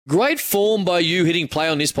Great form by you hitting play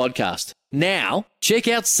on this podcast. Now, check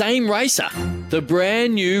out Same Racer, the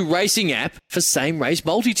brand new racing app for same race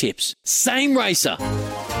multi-tips. Same Racer.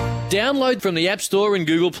 Download from the App Store and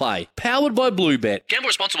Google Play. Powered by Bluebet. Gamble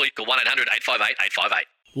responsibly. Call 1-800-858-858.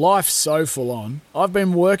 Life's so full on. I've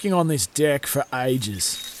been working on this deck for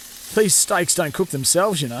ages. These steaks don't cook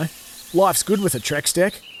themselves, you know. Life's good with a Trex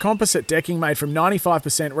deck. Composite decking made from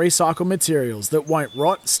 95% recycled materials that won't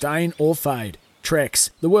rot, stain or fade. Trex,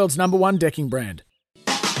 the world's #1 decking brand.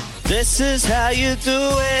 This is how you do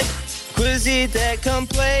it. Quizzy Deck, come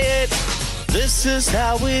play it. This is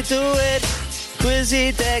how we do it.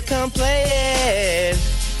 Quizzy Deck, come play it.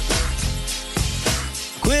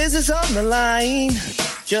 Quiz is on the line,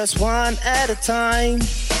 just one at a time.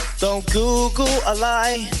 Don't Google a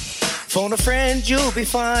lie. Phone a friend, you'll be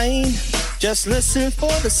fine. Just listen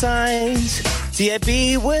for the signs.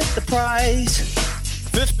 TAB with the prize.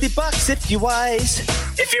 $50 if you're wise.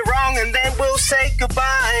 If you're wrong, and then we'll say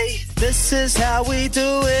goodbye. This is how we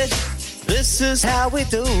do it. This is how we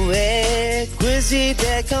do it. Quizzy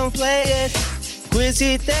Deck, come play it.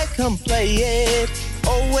 Quizzy Deck, come play it.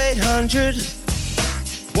 0800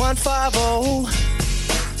 150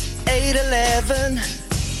 811.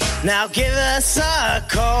 Now give us a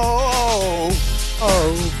call.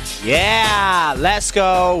 Oh. Yeah, let's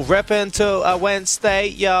go. Rip into a Wednesday,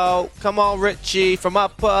 yo. Come on, Richie from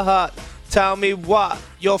Upper Hutt. Tell me what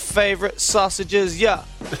your favourite sausage is, yeah.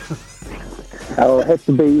 Oh, it has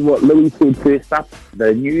to be what Louis said first up,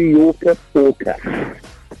 the New Yorker Porker.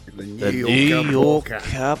 The New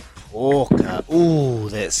Yorker Porker. Ooh,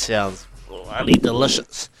 that sounds bloody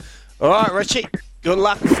delicious. All right, Richie, good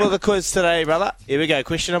luck for the quiz today, brother. Here we go.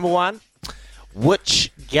 Question number 1.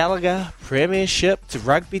 Which Gallagher Premiership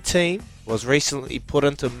rugby team was recently put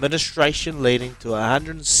into administration, leading to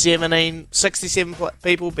 167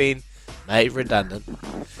 people being made redundant?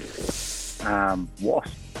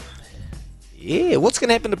 Wasp. Yeah, what's going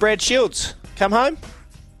to happen to Brad Shields? Come home?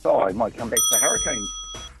 Oh, he might come back to Hurricanes.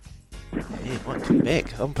 Yeah, he might come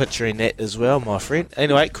back. I'm picturing that as well, my friend.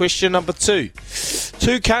 Anyway, question number 2.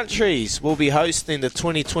 2 countries will be hosting the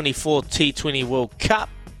 2024 T20 World Cup.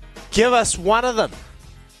 Give us one of them.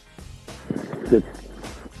 The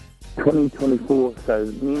 2024, so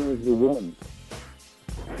men is the woman.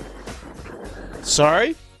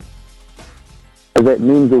 Sorry? Is that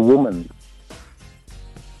men's or woman?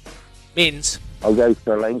 Men's. I'll go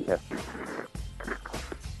Sri Lanka.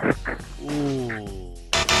 Ooh.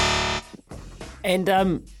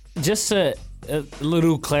 And just a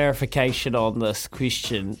little clarification on this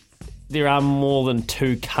question. There are more than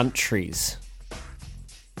 2 countries.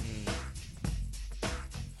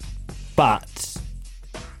 But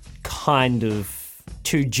kind of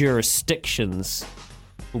 2 jurisdictions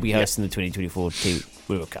will be hosting the 2024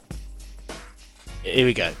 World Cup. Here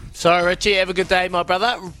we go. Sorry, Richie. Have a good day, my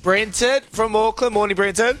brother. Brenton from Auckland. Morning,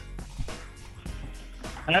 Brenton.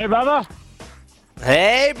 Hey, brother.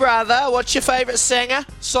 Hey, brother. What's your favourite singer?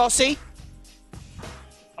 Saucy?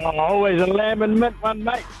 Oh, always a lamb and mint one,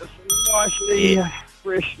 mate. It's a nicely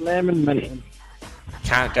fresh lamb and mint one.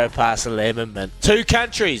 Can't go past a lemon mint. 2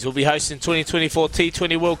 countries will be hosting 2024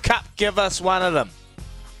 T20 World Cup. Give us one of them.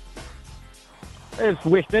 It's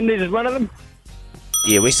West Indies is one of them.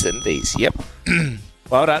 Yeah, West Indies. Yep.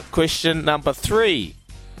 Well done. Question number 3.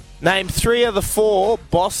 Name 3 of the 4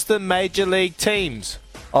 Boston Major League teams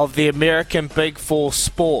of the American Big 4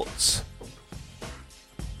 sports.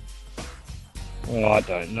 Oh, I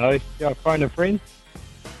don't know. Go phone a friend.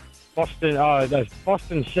 Boston. Oh, those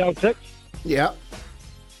Boston Celtics. Yeah.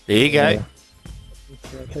 There you go.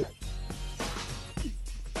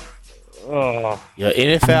 Oh. Your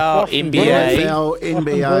NFL, Boston NBA. NFL,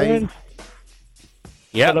 NBA.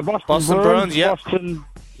 Yeah. The Boston Bruins, yeah. Boston.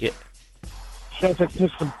 Yeah. Celtics,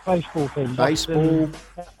 just the baseball team. Baseball.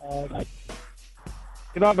 Boston,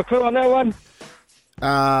 can I have a clue on that one?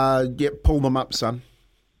 Pull them up, son.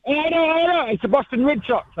 Oh, no. It's the Boston Red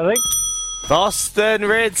Sox, I think. Boston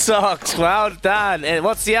Red Sox. Well done. And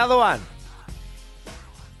what's the other one?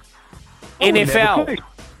 NFL.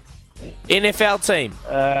 NFL team.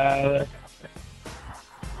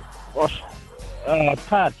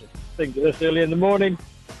 Pat. Think of this early in the morning.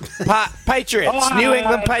 Patriots. New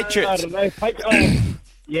England Patriots. I don't know.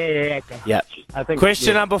 Yeah, okay. Yep. I think,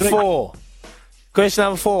 Question number 4. Question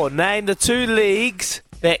number 4. Name the 2 leagues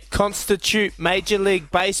that constitute Major League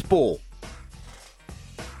Baseball.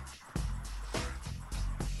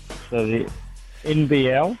 So the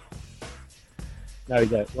NBL. No,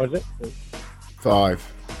 that was it. 5,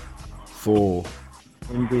 4,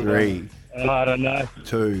 NBL. 3, I don't know.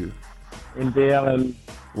 2, NBL and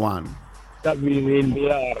 1.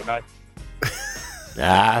 WNBL. I don't know.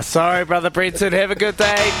 Sorry, Brother Brenton. Have a good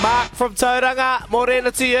day. Mark from Tauranga,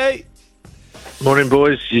 morena to you. Morning,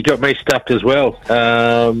 boys. You got me stuffed as well.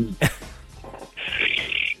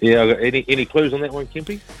 Yeah, I got any clues on that one,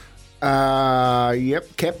 Kempy?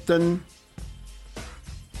 Yep, Captain.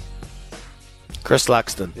 Chris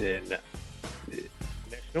Luxton. Yeah,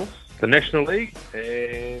 Nationals, the National League,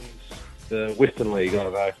 and the Western League. I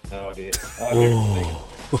don't know. No idea.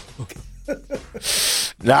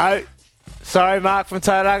 No. Sorry, Mark from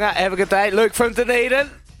Tauranga. Have a good day. Luke from Dunedin.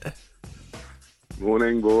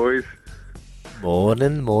 Morning, boys.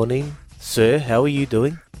 Morning. Sir, how are you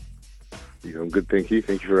doing? Yeah, I'm good, thank you.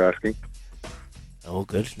 Thank you for asking. All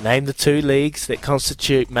good. Name the two leagues that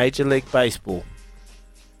constitute Major League Baseball.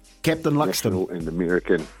 Captain Luxton. National and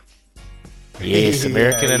American. Yes,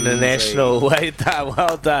 American International.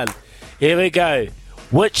 Well done. Here we go.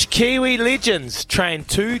 Which Kiwi legends trained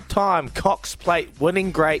two-time Cox Plate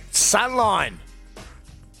winning great Sunline?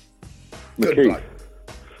 McKees.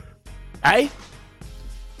 Eh?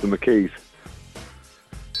 The McKees.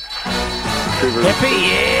 Happy?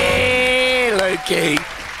 Yeah, Lukey.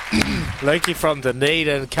 Lukey from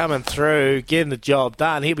Dunedin coming through, getting the job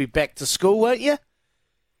done. He'll be back to school, won't you?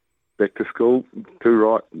 Back to school. Too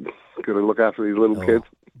right. Got to look after these little kids.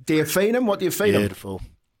 Do you feed them? What do you feed them? Beautiful.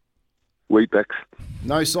 Wheatbix.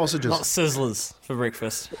 No sausages. Not Sizzlers for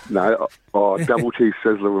breakfast. No. Double cheese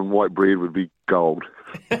sizzler and white bread would be gold.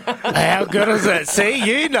 How good is it? See,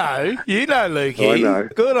 you know, Lukey. I know.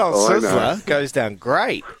 Good old I Sizzler know. goes down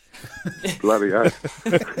great. Bloody hell.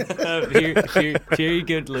 Very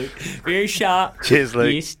good, Luke. Very sharp. Cheers,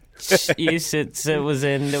 Luke. Yes, it was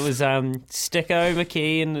Sticko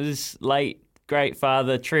McKee and his late great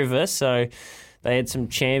father Trevor. So they had some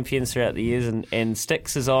champions throughout the years, and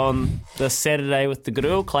Sticks is on this Saturday with the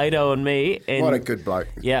girl Clado and me. And, What a good bloke.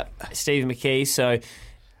 Yeah, Steve McKee. So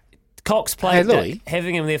Cox Plate Day,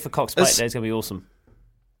 having him there for Cox Plate Day is going to be awesome.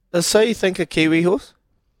 So you think a Kiwi horse?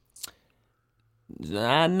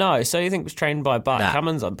 No, so you think it was trained by Bart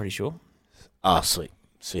Cummins, I'm pretty sure. Oh, sweet.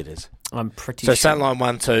 Sweet as. I'm pretty sure. So Sunline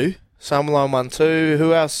 1-2. Sunline 1-2.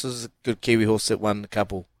 Who else is a good Kiwi horse that won a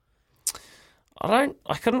couple? I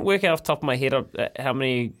couldn't work out off the top of my head how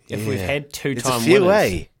many, if we've had two-time It's a few,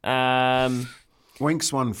 winners.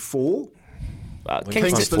 Winks won 4.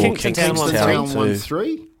 Kingston Town won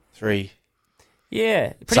 3. 3.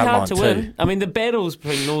 Yeah, pretty hard to Sunline win. 2. I mean, the battles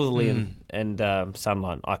between Northerly and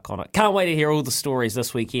Sunline, iconic. Can't wait to hear all the stories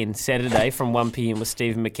this weekend, Saturday from 1 p.m. with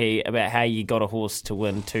Stephen McKee about how you got a horse to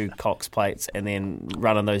win 2 Cox Plates and then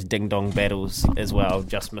running those ding-dong battles as well,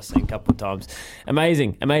 just missing a couple of times.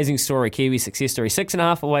 Amazing story, Kiwi success story.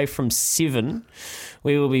 6.5 away from 7.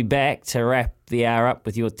 We will be back to wrap the hour up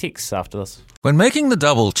with your texts after this. When making the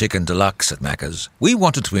double chicken deluxe at Macca's, we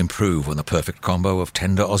wanted to improve on the perfect combo of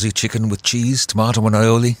tender Aussie chicken with cheese, tomato and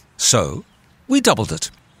aioli. So, we doubled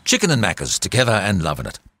it. Chicken and Macca's, together and loving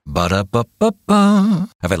it. Ba-da-ba-ba-ba.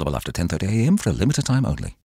 Available after 10:30 a.m. for a limited time only.